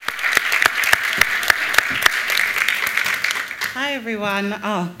Hi, everyone.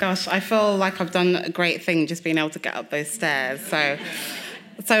 Oh, gosh, I feel like I've done a great thing just being able to get up those stairs. So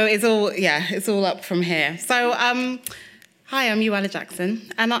it's all up from here. So, hi, I'm Euella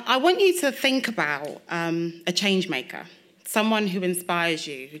Jackson, and I want you to think about a changemaker, someone who inspires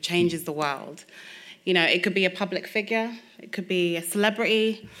you, who changes the world. You know, it could be a public figure, it could be a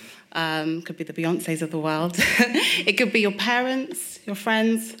celebrity, could be the Beyoncés of the world, it could be your parents, your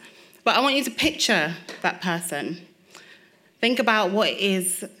friends, but I want you to picture that person. Think about what it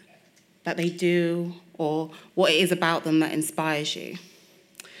is that they do or what it is about them that inspires you.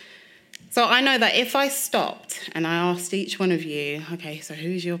 So I know that if I stopped and I asked each one of you, okay, so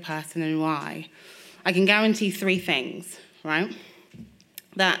who's your person and why? I can guarantee three things, right?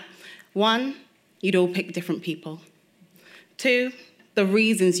 That one, you'd all pick different people. Two, the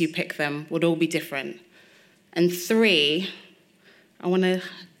reasons you pick them would all be different. And three, I want to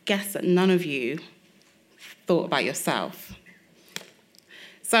guess that none of you thought about yourself.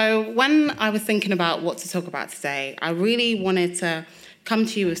 So when I was thinking about what to talk about today, I really wanted to come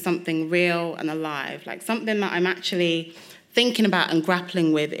to you with something real and alive, like something that I'm actually thinking about and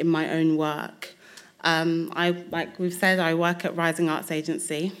grappling with in my own work. Like we've said, I work at Rising Arts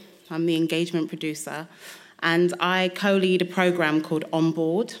Agency. I'm the engagement producer, and I co-lead a program called On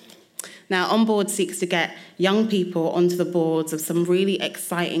Board. Now, On Board seeks to get young people onto the boards of some really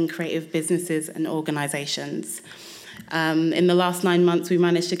exciting creative businesses and organizations. In the last 9 months, we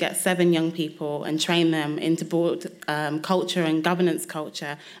managed to get 7 young people and train them into board culture and governance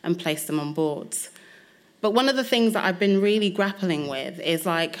culture and place them on boards. But one of the things that I've been really grappling with is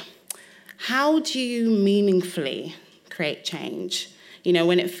like, how do you meaningfully create change? You know,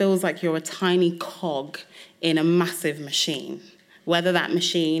 when it feels like you're a tiny cog in a massive machine, whether that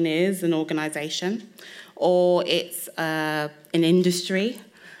machine is an organization or it's an industry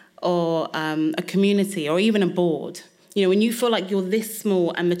or a community or even a board. You know, when you feel like you're this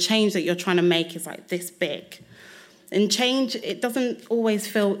small and the change that you're trying to make is like this big. And change, it doesn't always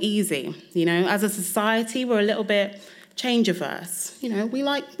feel easy. You know, as a society, we're a little bit change averse. You know, we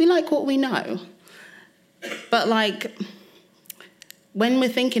like what we know. But like, when we're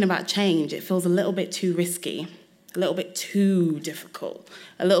thinking about change, it feels a little bit too risky, a little bit too difficult,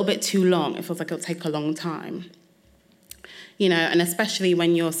 a little bit too long. It feels like it'll take a long time. You know, and especially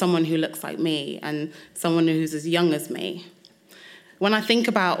when you're someone who looks like me and someone who's as young as me. When I think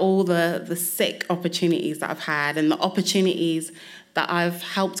about all the sick opportunities that I've had and the opportunities that I've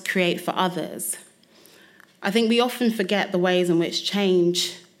helped create for others, I think we often forget the ways in which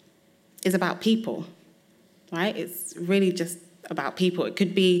change is about people, right? It's really just about people. It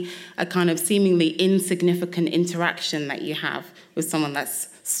could be a kind of seemingly insignificant interaction that you have with someone that's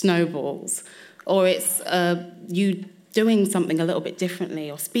snowballs, or it's you doing something a little bit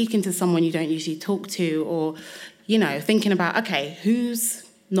differently, or speaking to someone you don't usually talk to, or, you know, thinking about, okay, who's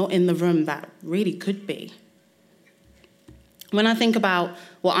not in the room that really could be? When I think about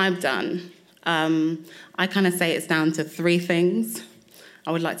what I've done, I kind of say it's down to 3 things.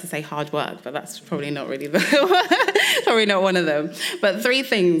 I would like to say hard work, but that's probably not really probably not one of them. But 3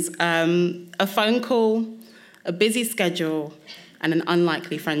 things, a phone call, a busy schedule, and an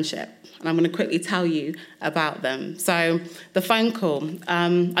unlikely friendship. And I'm going to quickly tell you about them. So the phone call.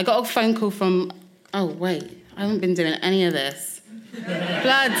 I got a phone call from... Oh, wait. I haven't been doing any of this.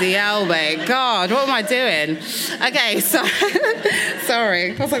 Bloody hell, mate. God, what am I doing? Okay, so...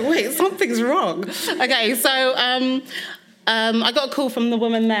 Sorry. I was like, wait, something's wrong. Okay, so... I got a call from the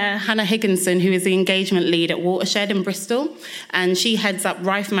woman there, Hannah Higginson, who is the engagement lead at Watershed in Bristol, and she heads up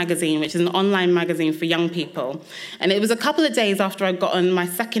Rife magazine, which is an online magazine for young people. And it was a couple of days after I'd gotten my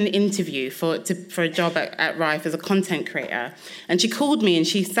second interview for a job at Rife as a content creator. And she called me and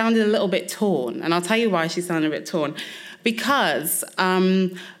she sounded a little bit torn, and I'll tell you why she sounded a bit torn. Because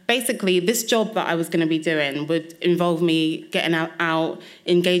basically this job that I was going to be doing would involve me getting out,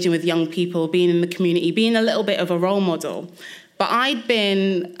 engaging with young people, being in the community, being a little bit of a role model. But I'd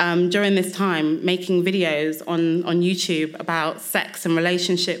been, during this time, making videos on YouTube about sex and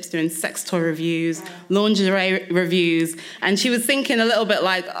relationships, doing sex toy reviews, lingerie reviews, and she was thinking a little bit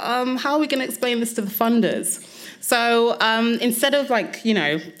like, how are we going to explain this to the funders? So instead of like, you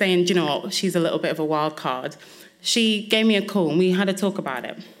know, saying, do you know what, she's a little bit of a wild card, she gave me a call and we had a talk about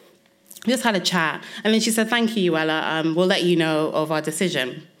it. We just had a chat. And then she said, thank you, Euella. We'll let you know of our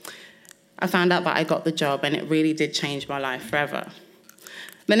decision. I found out that I got the job and it really did change my life forever.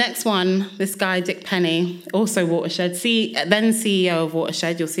 The next one, this guy, Dick Penny, also Watershed, then CEO of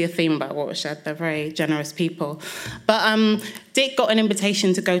Watershed. You'll see a theme about Watershed. They're very generous people. But Dick got an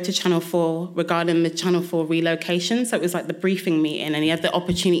invitation to go to Channel 4 regarding the Channel 4 relocation. So it was like the briefing meeting, and he had the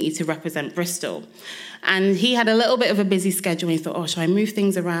opportunity to represent Bristol. And he had a little bit of a busy schedule. And he thought, should I move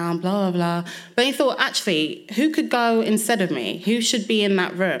things around, blah, blah, blah. But he thought, actually, who could go instead of me? Who should be in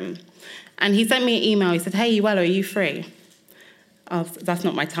that room? And he sent me an email. He said, hey, Euella, are you free? Oh, that's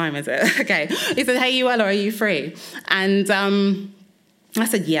not my time, is it? Okay. He said, hey, Euella, are you free? And I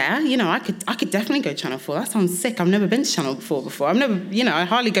said, yeah, I could definitely go to Channel 4. That sounds sick. I've never been to Channel 4 before. I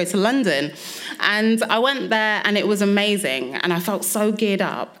hardly go to London. And I went there and it was amazing. And I felt so geared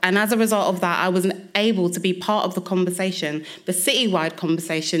up. And as a result of that, I was able to be part of the conversation, the citywide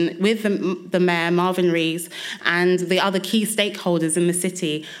conversation with the mayor, Marvin Rees, and the other key stakeholders in the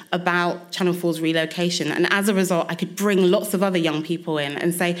city about Channel 4's relocation. And as a result, I could bring lots of other young people in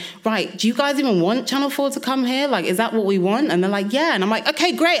and say, right, do you guys even want Channel 4 to come here? Like, is that what we want? And they're like, yeah. And I'm like,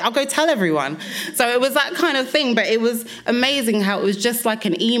 okay, great, I'll go tell everyone. So it was that kind of thing, but it was amazing how it was just like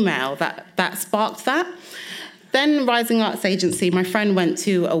an email that sparked that. Then Rising Arts Agency, my friend went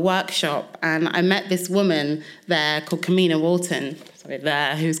to a workshop and I met this woman there called Kamina Walton,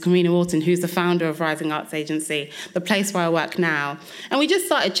 who's the founder of Rising Arts Agency, the place where I work now. And we just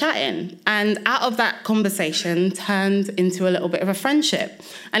started chatting. And out of that conversation turned into a little bit of a friendship.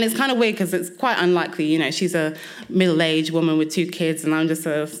 And it's kind of weird because it's quite unlikely, she's a middle-aged woman with 2 kids and I'm just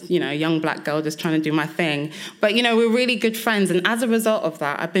a, young black girl just trying to do my thing. But, we're really good friends. And as a result of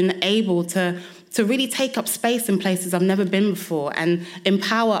that, I've been able to really take up space in places I've never been before and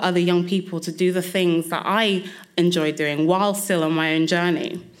empower other young people to do the things that I enjoy doing while still on my own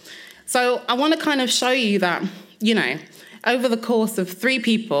journey. So I want to kind of show you that, over the course of 3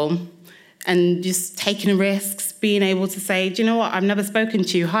 people and just taking risks, being able to say, do you know what, I've never spoken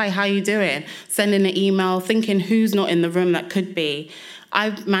to you. Hi, how you doing? Sending an email, thinking who's not in the room that could be.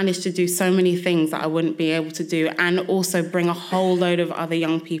 I've managed to do so many things that I wouldn't be able to do and also bring a whole load of other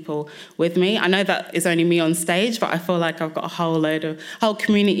young people with me. I know that it's only me on stage, but I feel like I've got a whole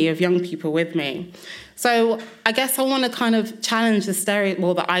community of young people with me. So I guess I want to kind of challenge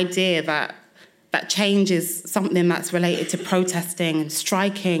the idea that change is something that's related to protesting and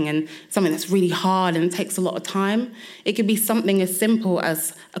striking and something that's really hard and it takes a lot of time. It could be something as simple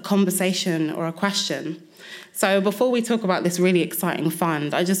as a conversation or a question. So before we talk about this really exciting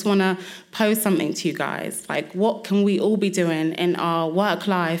fund, I just want to pose something to you guys. Like, what can we all be doing in our work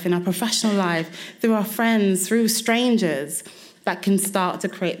life, in our professional life, through our friends, through strangers, that can start to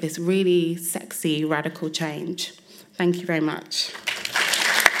create this really sexy, radical change? Thank you very much.